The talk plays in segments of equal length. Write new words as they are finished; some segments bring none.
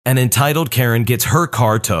An entitled Karen gets her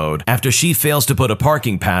car towed after she fails to put a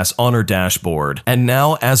parking pass on her dashboard. And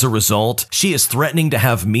now, as a result, she is threatening to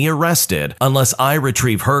have me arrested unless I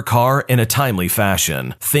retrieve her car in a timely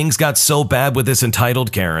fashion. Things got so bad with this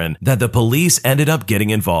entitled Karen that the police ended up getting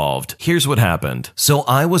involved. Here's what happened. So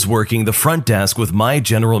I was working the front desk with my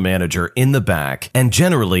general manager in the back, and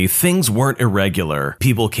generally things weren't irregular.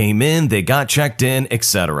 People came in, they got checked in,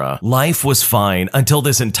 etc. Life was fine until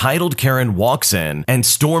this entitled Karen walks in and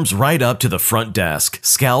storms right up to the front desk,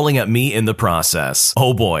 scowling at me in the process.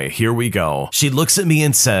 Oh boy, here we go. She looks at me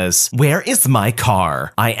and says, "Where is my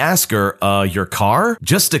car?" I ask her, your car?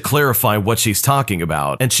 Just to clarify what she's talking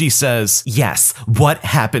about. And she says, "Yes, what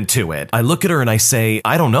happened to it?" I look at her and I say,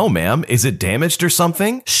 "I don't know, ma'am. Is it damaged or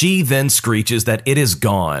something?" She then screeches that it is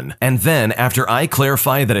gone. And then, after I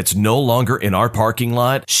clarify that it's no longer in our parking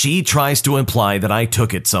lot, she tries to imply that I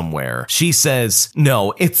took it somewhere. She says,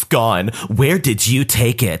 "No, it's gone. Where did you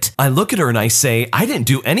take it?" I look at her and I say, "I didn't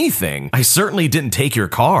do anything. I certainly didn't take your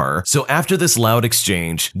car." So after this loud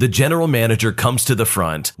exchange, the general manager comes to the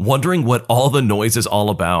front, wondering what all the noise is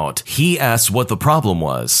all about. He asks what the problem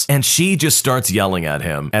was, and she just starts yelling at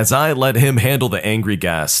him. As I let him handle the angry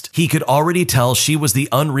guest, he could already tell she was the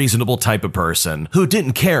unreasonable type of person who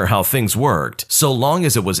didn't care how things worked, so long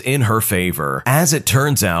as it was in her favor. As it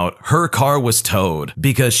turns out, her car was towed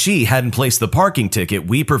because she hadn't placed the parking ticket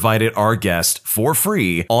we provided our guest for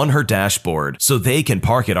free on her dashboard so they can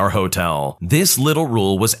park at our hotel. This little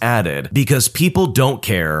rule was added because people don't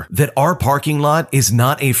care that our parking lot is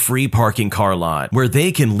not a free parking car lot where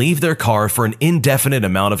they can leave their car for an indefinite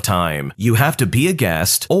amount of time. You have to be a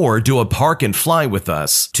guest or do a park and fly with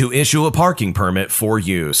us to issue a parking permit for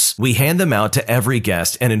use. We hand them out to every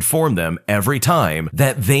guest and inform them every time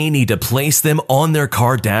that they need to place them on their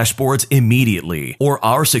car dashboards immediately, or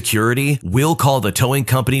our security will call the towing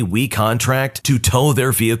company we contract to tow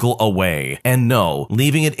their vehicle away. And no,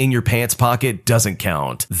 leaving it in your pants pocket doesn't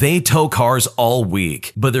count. They tow cars all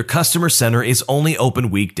week, but their customer center is only open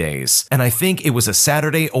weekdays. And I think it was a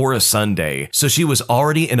Saturday or a Sunday, so she was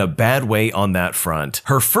already in a bad way on that front.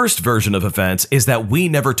 Her first version of events is that we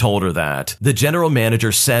never told her that. The general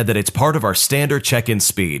manager said that it's part of our standard check-in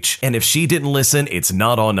speech, and if she didn't listen, it's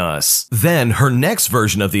not on us. Then her next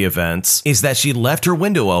version of the events is that she left her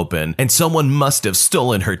window open and someone must have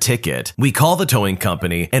stolen her ticket. We call the towing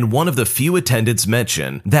company, and one of the few attendants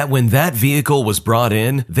mentioned that when that vehicle was brought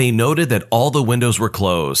in, they noted that all the windows were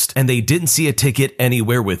closed and they didn't see a ticket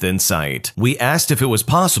anywhere within sight. We asked if it was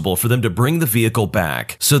possible for them to bring the vehicle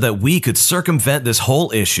back so that we could circumvent this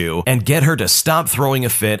whole issue and get her to stop throwing a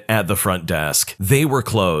fit at the front desk. They were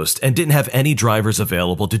closed and didn't have any drivers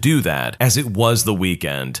available to do that, as it was the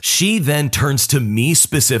weekend. She then turns to me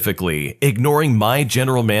specifically, ignoring my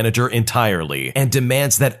general manager entirely, and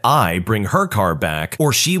demands that I bring her car back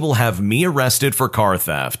or she will have me arrested for car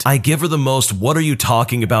theft. I give her the most "what are you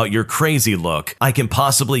talking about, you're crazy" look I can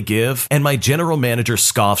possibly give, and my general manager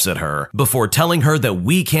scoffs at her before telling her that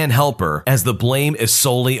we can't help her as the blame is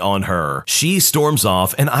solely on her. She storms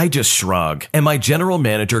off and I just shrug, and my general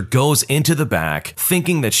manager goes into the back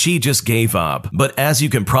thinking that she just gave up. But as you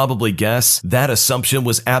can probably guess, that assumption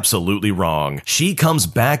was absolutely wrong. She comes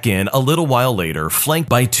back in a little while later, flanked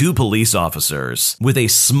by two police officers, with a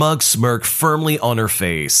smug smirk firmly on her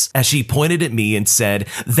face as she pointed at me and said,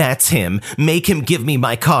 "That's him. Make him give me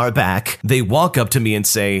my car back." They walk up to me and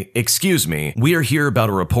say, "Excuse me, we are here about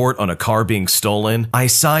a report on a car being stolen." I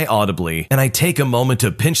sigh audibly and I take a moment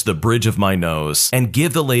to pinch the bridge of my nose and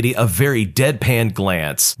give the lady a very deadpan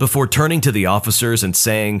glance before turning to the officers and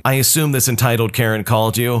saying, "I assume this entitled Karen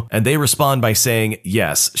called you?" And they respond by saying,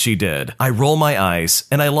 "Yes, she did." I roll my eyes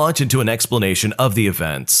and I launch into an explanation of the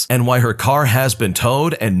events and why her car has been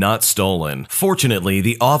towed and not stolen. Fortunately,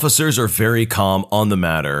 the officers are very calm on the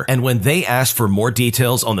matter, and when they asked for more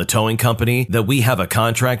details on the towing company that we have a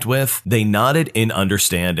contract with, they nodded in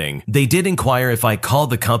understanding. They did inquire if I called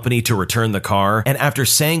the company to return the car, and after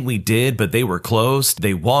saying we did but they were closed,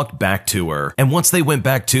 they walked back to her. And once they went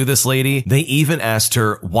back to this lady, they even asked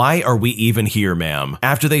her, "Why are we even here, ma'am?"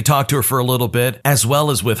 After they talked to her for a little bit, as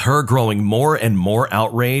well as with her growing more and more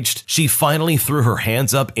outraged, she finally threw her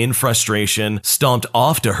hands up in frustration, stomped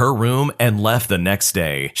off to her room, and left the next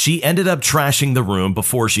day. She ended up trashing the room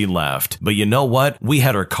before she left, but you know what? We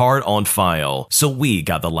had her card on file, so we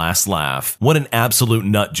got the last laugh. What an absolute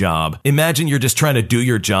nut job. Imagine you're just trying to do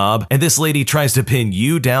your job, and this lady tries to pin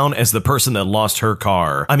you down as the person that lost her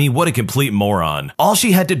car. I mean, what a complete moron. All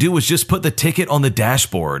she had to do was just put the ticket on the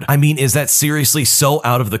dashboard. I mean, is that seriously so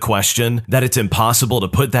out of the question that it's impossible to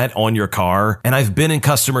put that on your car? And I've been in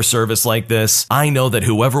customer service like this. I know that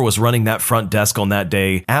whoever was running that front desk on that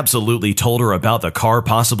day absolutely told her her about the car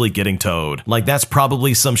possibly getting towed. Like that's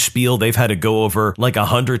probably some spiel they've had to go over like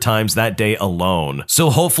 100 times that day alone. So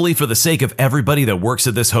hopefully for the sake of everybody that works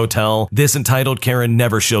at this hotel, this entitled Karen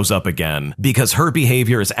never shows up again, because her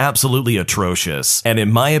behavior is absolutely atrocious. And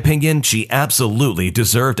in my opinion, she absolutely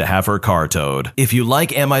deserved to have her car towed. If you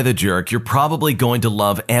like Am I the Jerk, you're probably going to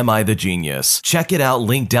love Am I the Genius. Check it out,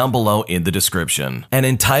 link down below in the description. An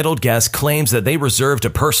entitled guest claims that they reserved a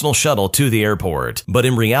personal shuttle to the airport, but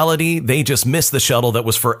in reality, they just missed the shuttle that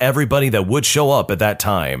was for everybody that would show up at that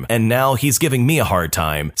time, and now he's giving me a hard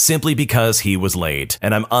time simply because he was late.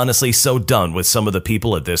 And I'm honestly so done with some of the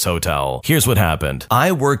people at this hotel. Here's what happened.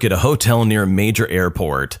 I work at a hotel near a major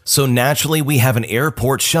airport, so naturally we have an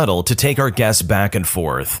airport shuttle to take our guests back and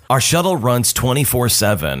forth. Our shuttle runs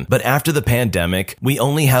 24/7, but after the pandemic, we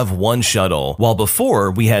only have one shuttle, while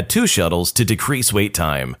before we had two shuttles to decrease wait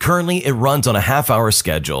time. Currently, it runs on a half-hour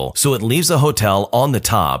schedule, so it leaves the hotel on the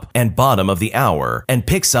top and bottom of the hour and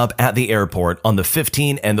picks up at the airport on the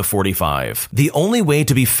 15 and the 45. The only way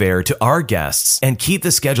to be fair to our guests and keep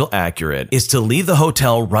the schedule accurate is to leave the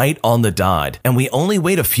hotel right on the dot, and we only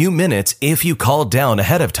wait a few minutes if you call down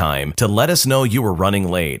ahead of time to let us know you were running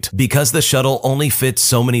late. Because the shuttle only fits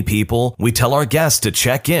so many people, we tell our guests to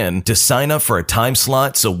check in to sign up for a time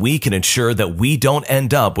slot so we can ensure that we don't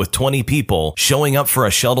end up with 20 people showing up for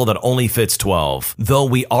a shuttle that only fits 12. Though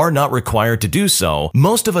we are not required to do so,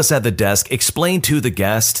 most of us at the desk explain to the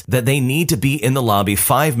guest that they need to be in the lobby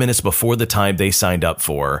 5 minutes before the time they signed up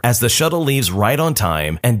for, as the shuttle leaves right on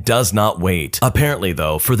time and does not wait. Apparently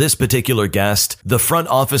though, for this particular guest, the front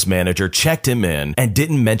office manager checked him in and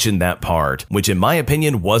didn't mention that part, which in my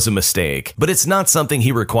opinion was a mistake, but it's not something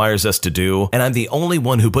he requires us to do, and I'm the only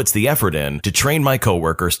one who puts the effort in to train my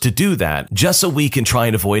coworkers to do that just so we can try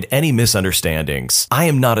and avoid any misunderstandings. I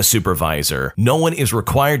am not a supervisor. No one is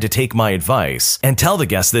required to take my advice and tell the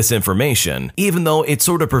guest this information, even though it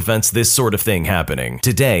sort of prevents this sort of thing happening.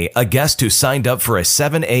 Today, a guest who signed up for a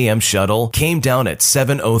 7 a.m. shuttle came down at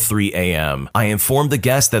 7:03 a.m. I informed the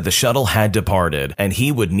guest that the shuttle had departed and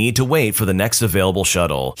he would need to wait for the next available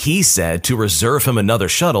shuttle. He said to reserve him another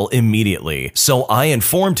shuttle immediately, so I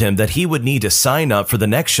informed him that he would need to sign up for the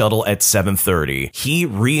next shuttle at 7:30. He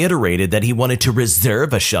reiterated that he wanted to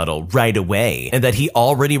reserve a shuttle right away and that he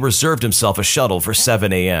already reserved himself a shuttle for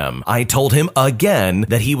 7 a.m. I told him again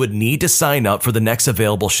that he would need to sign up for the next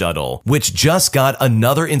available shuttle, which just got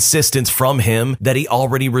another insistence from him that he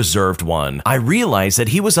already reserved one. I realized that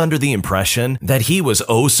he was under the impression that he was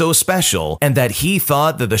oh so special and that he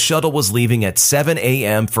thought that the shuttle was leaving at 7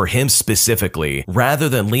 a.m. for him specifically, rather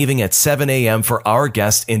than leaving at 7 a.m. for our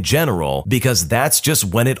guests in general, because that's just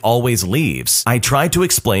when it always leaves. I tried to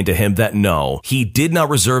explain to him that no, he did not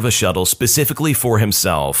reserve a shuttle specifically for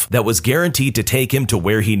himself that was guaranteed to take him to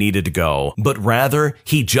where he needed to go, but rather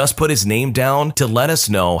he just put his name down to let us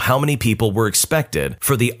know how many people were expected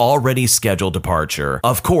for the already scheduled departure.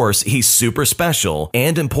 Of course, he's super special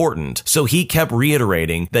and important, so he kept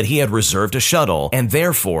reiterating that he had reserved a shuttle and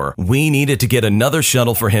therefore we needed to get another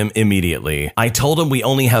shuttle for him immediately. I told him we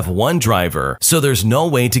only have one driver, so there's no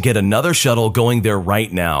way to get another shuttle going there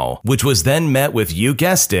right now, which was then met with, you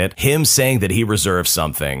guessed it, him saying that he reserved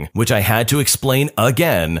something, which I had to explain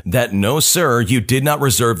again that no sir, you did not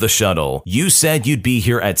reserve the shuttle. You said you'd be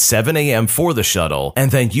here at 7 a.m. for the shuttle,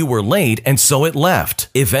 and then you were late and so it left.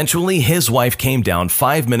 Eventually, his wife came down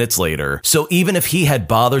 5 minutes later, so even if he had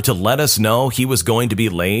bothered to let us know he was going to be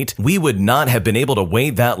late, we would not have been able to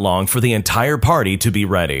wait that long for the entire party to be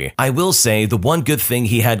ready. I will say the one good thing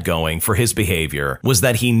he had going for his behavior was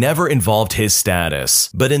that he never involved his status,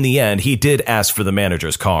 but in the end he did ask for the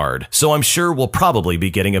manager's card, so I'm sure we'll probably be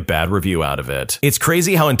getting a bad review out of it. It's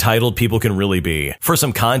crazy how entitled people can really be. For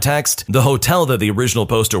some context, the hotel that the original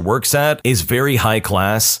poster works at is very high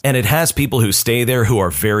class, and it has people who stay there who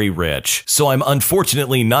are very rich, so I'm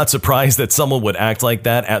unfortunately not surprised that someone would act like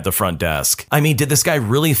that at the front desk. I mean, did this guy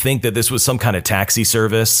really think that this was some kind of taxi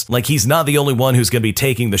service? Like, he's not the only one who's going to be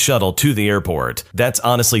taking the shuttle to the airport. That's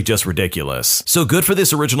honestly just ridiculous. So good for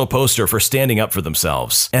this original poster for standing up for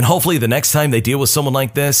themselves. And hopefully the next time they deal with someone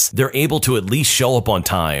like this, they're able to at least show up on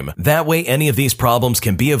time. That way any of these problems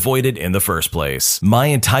can be avoided in the first place. My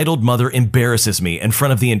entitled mother embarrasses me in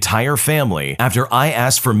front of the entire family after I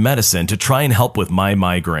asked for medicine to try and help with my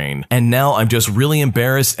migraine. And now I'm just really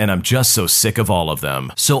embarrassed and I'm just so sick of all of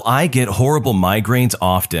them. So I get horrible migraines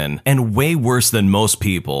often and way worse than most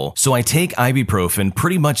people. So I take ibuprofen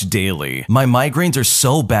pretty much daily. My migraines are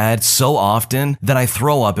so bad so often that I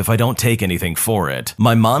throw up if I don't take anything for it.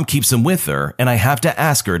 My mom keeps them with her and I have to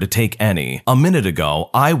ask her to take any. A minute ago,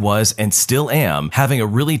 I was and still am having a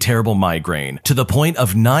really terrible migraine to the point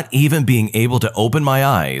of not even being able to open my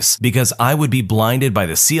eyes because I would be blinded by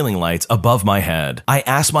the ceiling lights above my head. I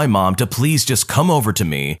asked my mom to please just come over to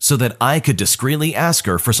me so that I could discreetly ask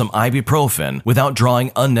her for some ibuprofen without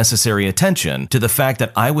drawing unnecessary attention to the fact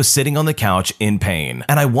that I was sitting on the couch in pain.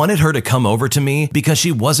 And I wanted her to come over to me because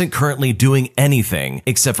she wasn't currently doing anything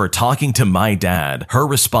except for talking to my dad. Her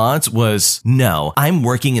response was, "No, I'm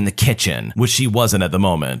working in the kitchen," which she wasn't at the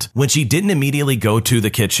moment. When she didn't immediately go to the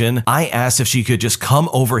kitchen, I asked if she could just come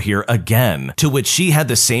over here again, to which she had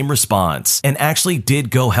the same response and actually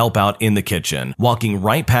did go help out in the kitchen, walking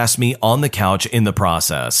right past me on the couch in the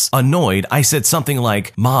process. Annoyed, I said something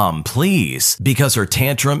like, "Mom, please," because her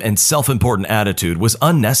tantrum and self-important attitude was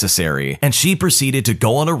unnecessary, and she proceeded to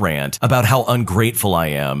go on a rant about how ungrateful I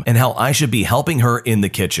am and how I should be helping her in the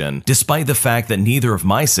kitchen, despite the fact that neither of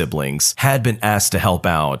my siblings had been asked to help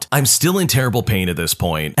out. I'm still in terrible pain at this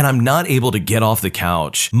point, and I'm not able to get off the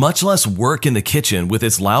couch, much less work in the kitchen with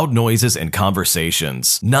its loud noises and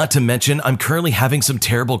conversations. Not to mention, I'm currently having some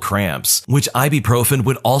terrible cramps, which ibuprofen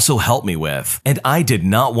would also help me with, and I did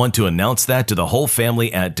not want to announce that to the whole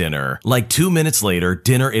family at dinner. Like 2 minutes later,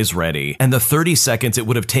 dinner is ready, and the 30 seconds it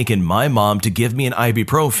would have taken my mom to give me an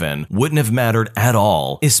ibuprofen wouldn't have mattered at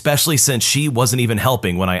all, especially since she wasn't even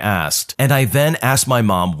helping when I asked. And I then asked my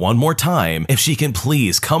mom one more time if she can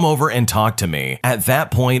please come over and talk to me. At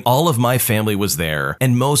that point, all of my family was there,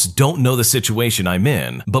 and most don't know the situation I'm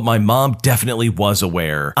in, but my mom definitely was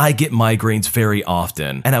aware. I get migraines very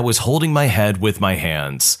often, and I was holding my head with my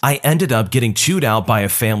hands. I ended up getting chewed out by a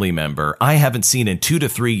family member I haven't seen in 2 to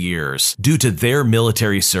 3 years due to their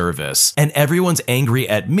military service, and everyone's angry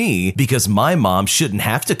at me because my mom shouldn't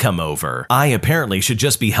have to come over. I apparently should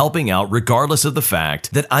just be helping out regardless of the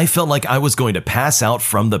fact that I felt like I was going to pass out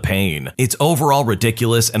from the pain. It's overall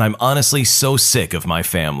ridiculous, and I'm honestly so sick of my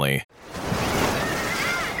family.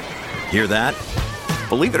 Hear that?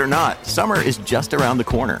 Believe it or not, summer is just around the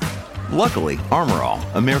corner. Luckily, Armor All,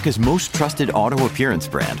 America's most trusted auto appearance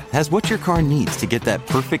brand, has what your car needs to get that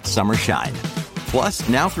perfect summer shine. Plus,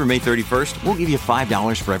 now through May 31st, we'll give you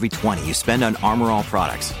 $5 for every $20 you spend on Armor All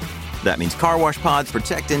products. That means car wash pods,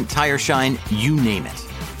 protectant, tire shine, you name it.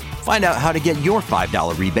 Find out how to get your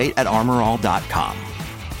 $5 rebate at armorall.com.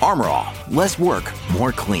 Armor All, less work,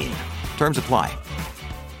 more clean. Terms apply.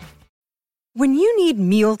 When you need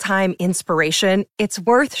mealtime inspiration, it's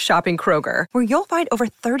worth shopping Kroger, where you'll find over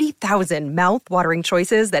 30,000 mouth-watering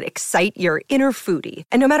choices that excite your inner foodie.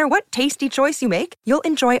 And no matter what tasty choice you make, you'll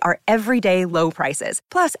enjoy our everyday low prices,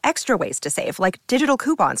 plus extra ways to save, like digital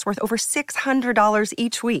coupons worth over $600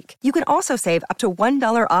 each week. You can also save up to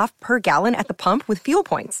 $1 off per gallon at the pump with fuel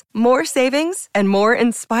points. More savings and more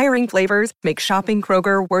inspiring flavors make shopping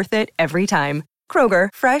Kroger worth it every time. Kroger,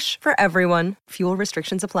 fresh for everyone. Fuel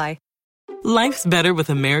restrictions apply. Life's better with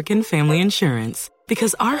American Family Insurance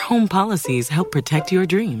because our home policies help protect your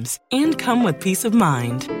dreams and come with peace of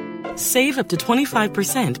mind. Save up to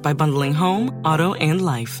 25% by bundling home, auto, and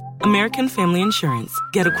life. American Family Insurance.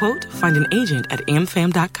 Get a quote, find an agent at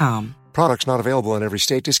amfam.com. Products not available in every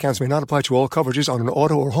state. Discounts may not apply to all coverages on an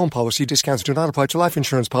auto or home policy. Discounts do not apply to life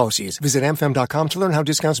insurance policies. Visit amfam.com to learn how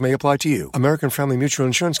discounts may apply to you. American Family Mutual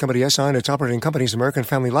Insurance Company, SI, and its operating companies, American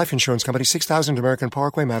Family Life Insurance Company, 6000 American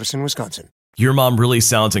Parkway, Madison, Wisconsin. Your mom really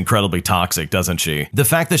sounds incredibly toxic, doesn't she? The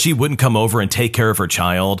fact that she wouldn't come over and take care of her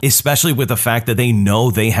child, especially with the fact that they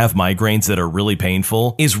know they have migraines that are really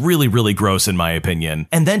painful, is really, really gross in my opinion.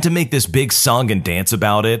 And then to make this big song and dance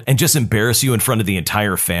about it and just embarrass you in front of the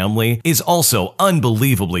entire family is also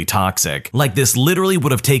unbelievably toxic. Like this literally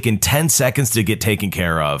would have taken 10 seconds to get taken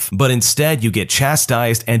care of, but instead you get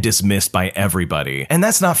chastised and dismissed by everybody. And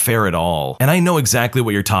that's not fair at all. And I know exactly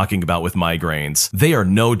what you're talking about with migraines. They are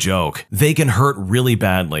no joke. They can hurt really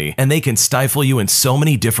badly, and they can stifle you in so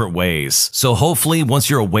many different ways. So hopefully, once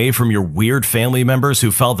you're away from your weird family members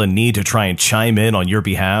who felt the need to try and chime in on your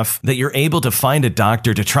behalf, that you're able to find a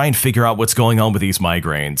doctor to try and figure out what's going on with these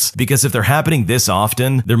migraines. Because if they're happening this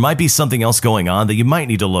often, there might be something else going on that you might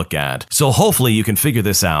need to look at. So hopefully you can figure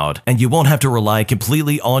this out, and you won't have to rely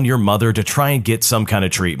completely on your mother to try and get some kind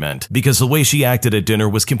of treatment, because the way she acted at dinner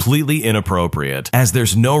was completely inappropriate, as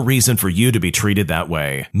there's no reason for you to be treated that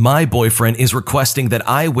way. My boyfriend is requesting that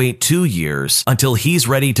I wait 2 years until he's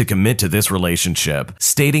ready to commit to this relationship,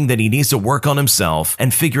 stating that he needs to work on himself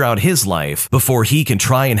and figure out his life before he can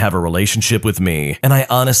try and have a relationship with me, and I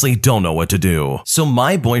honestly don't know what to do. So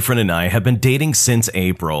my boyfriend and I have been dating since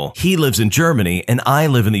April. He lives in Germany and I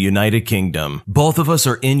live in the United Kingdom. Both of us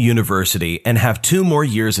are in university and have 2 more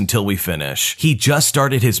years until we finish. He just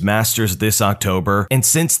started his master's this October, and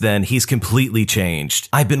since then he's completely changed.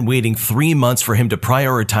 I've been waiting 3 months for him to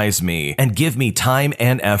prioritize me and give me time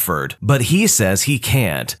and effort, but he says he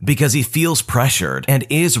can't because he feels pressured and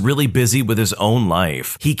is really busy with his own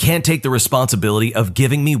life. He can't take the responsibility of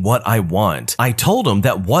giving me what I want. I told him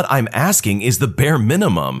that what I'm asking is the bare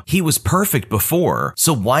minimum. He was perfect before,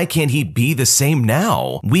 so why can't he be the same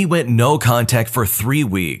now? We went no contact for 3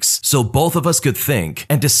 weeks, so both of us could think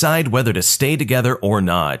and decide whether to stay together or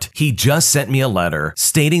not. He just sent me a letter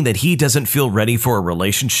stating that he doesn't feel ready for a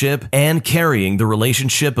relationship and carrying the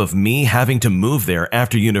relationship of me having to move there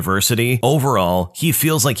after university. Overall, he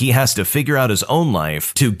feels like he has to figure out his own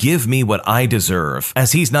life to give me what I deserve,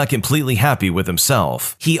 as he's not completely happy with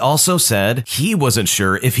himself. He also said he wasn't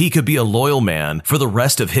sure if he could be a loyal man for the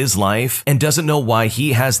rest of his life and doesn't know why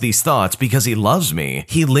he has these thoughts because he loves me.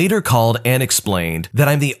 He later called and explained that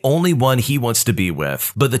I'm the only one he wants to be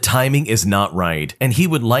with, but the timing is not right, and he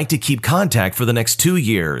would like to keep contact for the next 2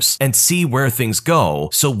 years and see where things go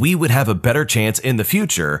so we would have a better chance in the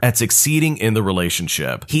future at succeeding in the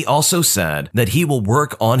relationship. He also said that he will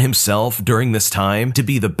work on himself during this time to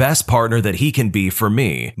be the best partner that he can be for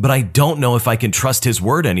me, but I don't know if I can trust his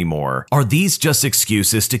word anymore. Are these just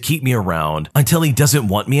excuses to keep me around until he doesn't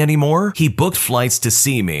want me anymore? He booked flights to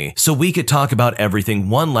see me so we could talk about everything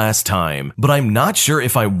one last time, but I'm not sure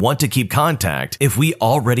if I want to keep contact if we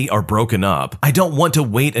already are broken up. I don't want to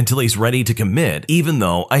wait until he's ready to commit, even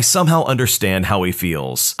though I somehow understand how he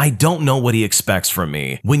feels. I don't know what he expects from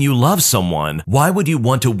me. When you love someone, why would you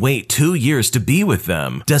want to wait 2 years to be with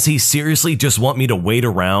them? Does he seriously just want me to wait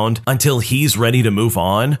around until he's ready to move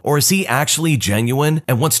on? Or is he actually genuine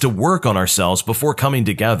and wants to work on ourselves before coming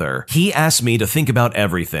together? He asked me to think about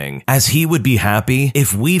everything, as he would be happy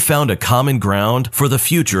if we found a common ground for the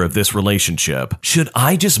future of this relationship. Should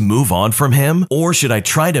I just move on from him, or should I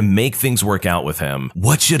try to make things work out with him?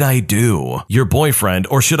 What should I do? Your boyfriend,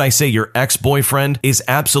 or should I say your ex-boyfriend, is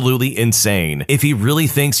absolutely insane if he really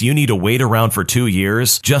thinks you need to wait around for 2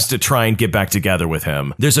 years just to try and get back together with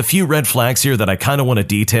him. There's a few red flags here that I kind of want to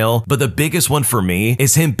detail, but the biggest one for me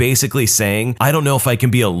is him basically saying, I don't know if I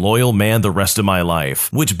can be a loyal man the rest of my life,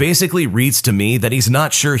 which basically reads to me that he's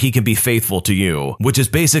not sure he can be faithful to you, which is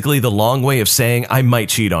basically the long way of saying I might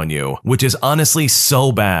cheat on you, which is honestly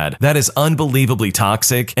so bad. That is unbelievably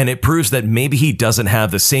toxic, and it proves that maybe he doesn't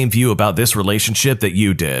have the same view about this relationship that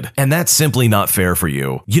you did, and that's simply not fair for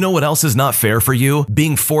you. You know what else is not fair for you?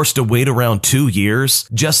 Being forced to wait around 2 years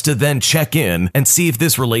just to then check in and see if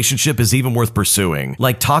this relationship is even worth pursuing.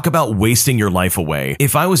 Like, talk about wasting your life away.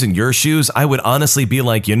 If I was in your shoes, I would honestly be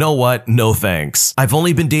like, you know what? No thanks. I've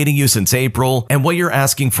only been dating you since April, and what you're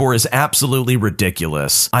asking for is absolutely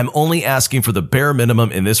ridiculous. I'm only asking for the bare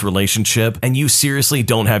minimum in this relationship, and you seriously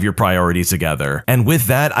don't have your priorities together. And with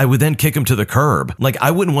that, I would then kick him to the curb. Like,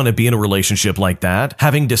 I wouldn't want to be in a relationship like that,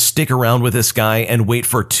 having to stick around with this guy and wait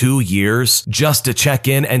for 2 years just to check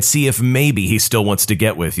in and see if maybe he still wants to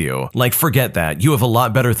get with you. Like, forget that. You have a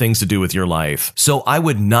lot better things to do with your life. So I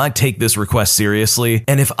would not take this request seriously,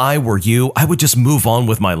 and if I were you, I would just move on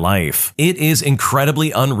with my life. It is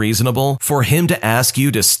incredibly unreasonable for him to ask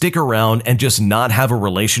you to stick around and just not have a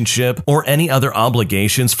relationship or any other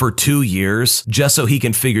obligations for 2 years just so he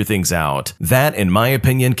can figure things out. That, in my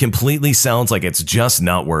opinion, completely sounds like it's just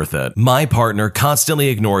not worth it. My partner constantly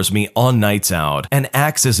ignores me on nights out and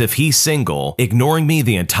acts as if he's single, ignoring me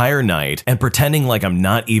the entire night and pretending like I'm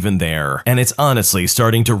not even there, and it's honestly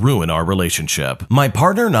starting to ruin our relationship. My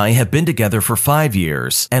partner and I have been together for 5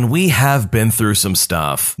 years, and we have been through some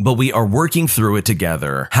stuff, but we are working through it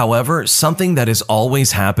together. However, something that is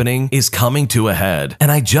always happening is coming to a head,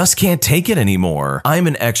 and I just can't take it anymore. I'm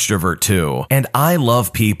an extrovert too, and I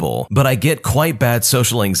love people, but I get quite bad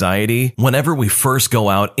social anxiety whenever we first go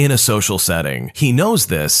out in a social setting. He knows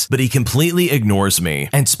this, but he completely ignores me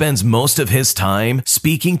and spends most of his time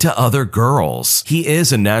speaking to other girls. He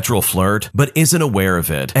is a natural flirt, but isn't aware of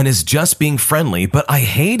it and is just being friendly, but I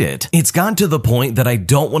hate it. It's gotten to the point that I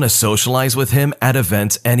don't want to socialize with him at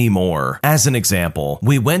events anymore. As an example,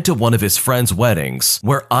 we went to one of his friends' weddings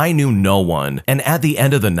where I knew no one, and at the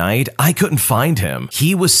end of the night, I couldn't find him.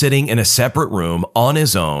 He was sitting in a separate room on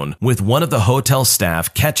his own with one of the hotel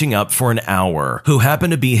staff catching up for an hour, who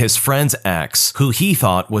happened to be his friend's ex, who he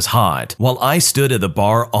thought was hot, while I stood at the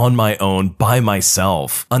bar on my own by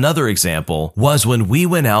myself. Another example was when we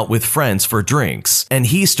went out with friends for drinks, and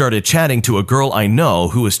he started chatting to a girl I know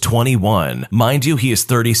who is 21. Mind you, he is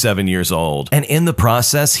 37 years old, and in the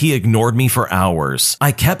process, he ignored me for hours.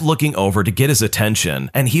 I kept looking over to get his attention,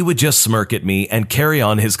 and he would just smirk at me and carry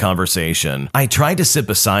on his conversation. I tried to sit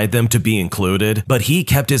beside them to be included, but he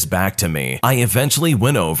kept his back to me. I eventually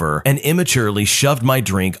went over and immaturely shoved my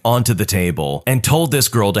drink onto the table and told this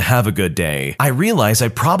girl to have a good day. I realized I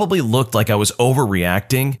probably looked like I was overreacting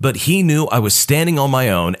reacting, but he knew I was standing on my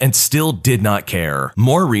own and still did not care.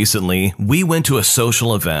 More recently, we went to a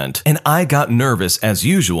social event, and I got nervous as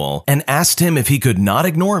usual and asked him if he could not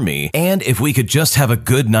ignore me and if we could just have a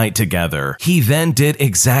good night together. He then did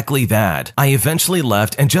exactly that. I eventually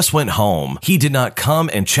left and just went home. He did not come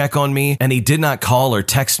and check on me, and he did not call or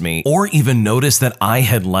text me or even notice that I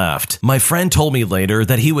had left. My friend told me later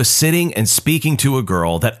that he was sitting and speaking to a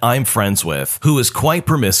girl that I'm friends with, who is quite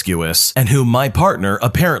promiscuous and whom my partner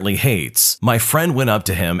apparently hates. My friend went up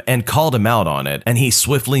to him and called him out on it, and he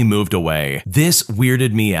swiftly moved away. This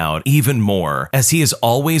weirded me out even more, as he is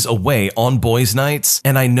always away on boys' nights,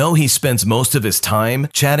 and I know he spends most of his time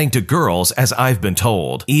chatting to girls, as I've been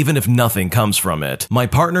told, even if nothing comes from it. My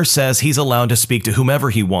partner says he's allowed to speak to whomever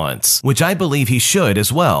he wants, which I believe he should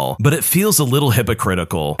as well, but it feels a little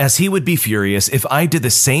hypocritical, as he would be furious if I did the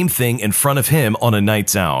same thing in front of him on a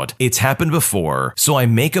nights out. It's happened before, so I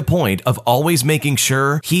make a point of always making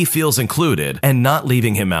sure he feels included and not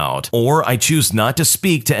leaving him out, or I choose not to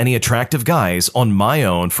speak to any attractive guys on my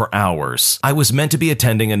own for hours. I was meant to be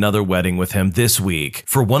attending another wedding with him this week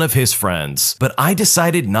for one of his friends, but I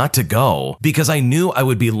decided not to go because I knew I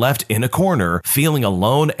would be left in a corner feeling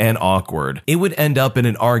alone and awkward. It would end up in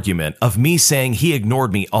an argument of me saying he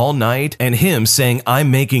ignored me all night and him saying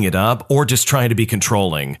I'm making it up or just trying to be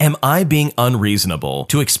controlling. Am I being unreasonable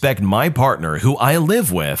to expect my partner, who I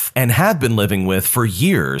live with and have been living with for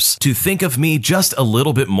years, to think of me just a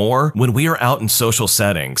little bit more when we are out in social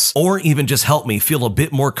settings, or even just help me feel a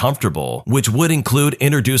bit more comfortable, which would include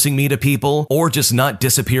introducing me to people or just not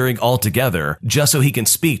disappearing altogether just so he can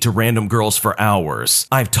speak to random girls for hours?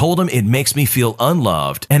 I've told him it makes me feel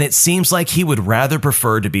unloved, and it seems like he would rather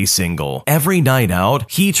prefer to be single. Every night out,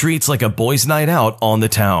 he treats like a boys' night out on the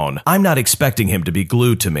town. I'm not expecting him to be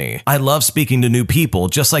glued to me. I love speaking to new people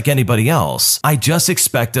just like anybody else. I just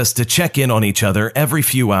expect us to check in on each other every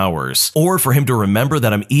few hours, or for him to remember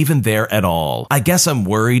that I'm even there at all. I guess I'm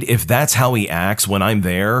worried if that's how he acts when I'm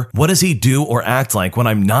there. What does he do or act like when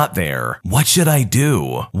I'm not there? What should I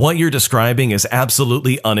do? What you're describing is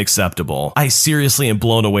absolutely unacceptable. I seriously am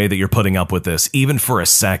blown away that you're putting up with this, even for a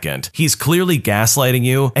second. He's clearly gaslighting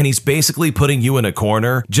you, and he's basically putting you in a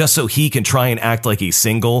corner just so he can try and act like he's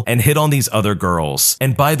single and hit on these other girls.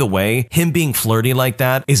 And by the way, him being flirty like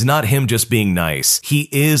that is not him just being nice. He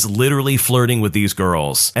is literally flirting with these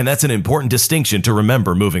girls, and that's an important distinction to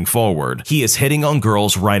remember moving forward. He is hitting on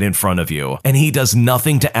girls right in front of you, and he does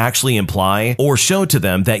nothing to actually imply or show to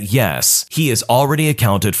them that yes, he is already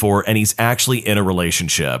accounted for and he's actually in a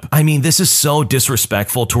relationship. I mean, this is so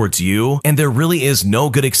disrespectful towards you, and there really is no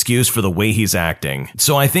good excuse for the way he's acting.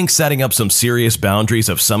 So I think setting up some serious boundaries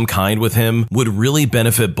of some kind with him would really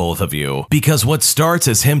benefit both of you, because what starts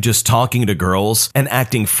as him just talking to girls and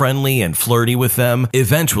acting friendly and flirty with them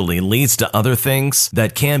eventually leads to other things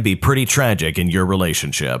that can be pretty tragic in your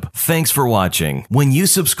relationship. Thanks for watching. When you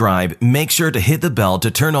subscribe, make sure to hit the bell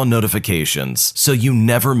to turn on notifications so you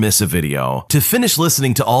never miss a video. To finish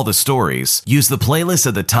listening to all the stories, use the playlist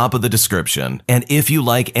at the top of the description. And if you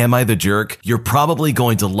like Am I the Jerk, you're probably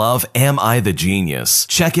going to love Am I the Genius.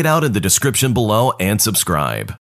 Check it out in the description below and subscribe.